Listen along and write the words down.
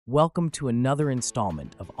Welcome to another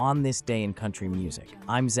installment of On This Day in Country Music.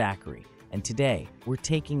 I'm Zachary, and today we're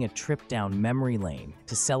taking a trip down memory lane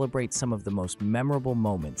to celebrate some of the most memorable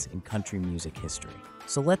moments in country music history.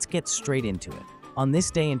 So let's get straight into it. On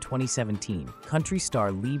this day in 2017, country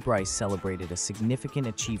star Lee Brice celebrated a significant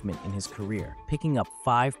achievement in his career, picking up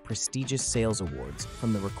 5 prestigious sales awards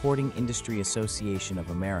from the Recording Industry Association of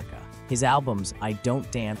America. His albums I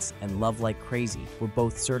Don't Dance and Love Like Crazy were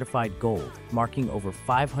both certified gold, marking over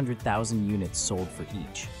 500,000 units sold for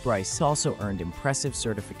each. Brice also earned impressive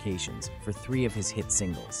certifications for 3 of his hit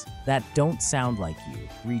singles. That Don't Sound Like You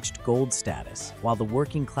reached gold status, while the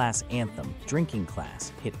working class anthem, Drinking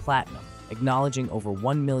Class, hit platinum, acknowledging over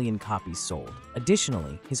 1 million copies sold.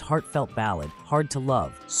 Additionally, his heartfelt ballad, Hard to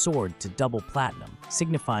Love, soared to double platinum,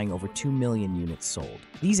 signifying over 2 million units sold.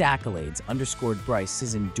 These accolades underscored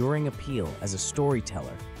Brice's enduring appeal as a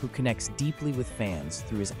storyteller who connects deeply with fans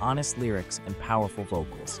through his honest lyrics and powerful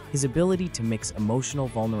vocals. His ability to mix emotional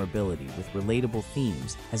vulnerability with relatable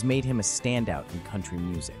themes has made him a standout in country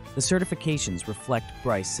music. The certifications reflect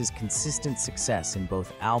Brice's consistent success in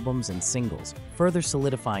both albums and singles, further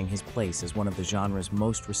solidifying his place as one of the genre's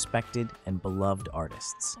most respected and beloved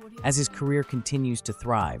artists. As his career continues to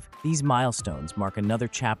thrive, these milestones mark another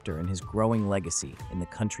chapter in his growing legacy in the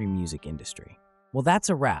country music industry. Well, that's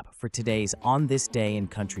a wrap for today's On This Day in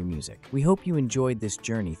Country Music. We hope you enjoyed this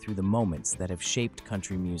journey through the moments that have shaped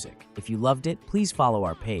country music. If you loved it, please follow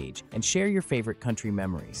our page and share your favorite country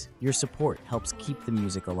memories. Your support helps keep the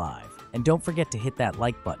music alive. And don't forget to hit that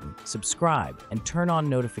like button, subscribe, and turn on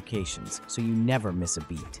notifications so you never miss a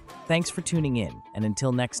beat. Thanks for tuning in, and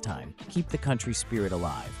until next time, keep the country spirit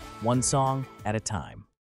alive, one song at a time.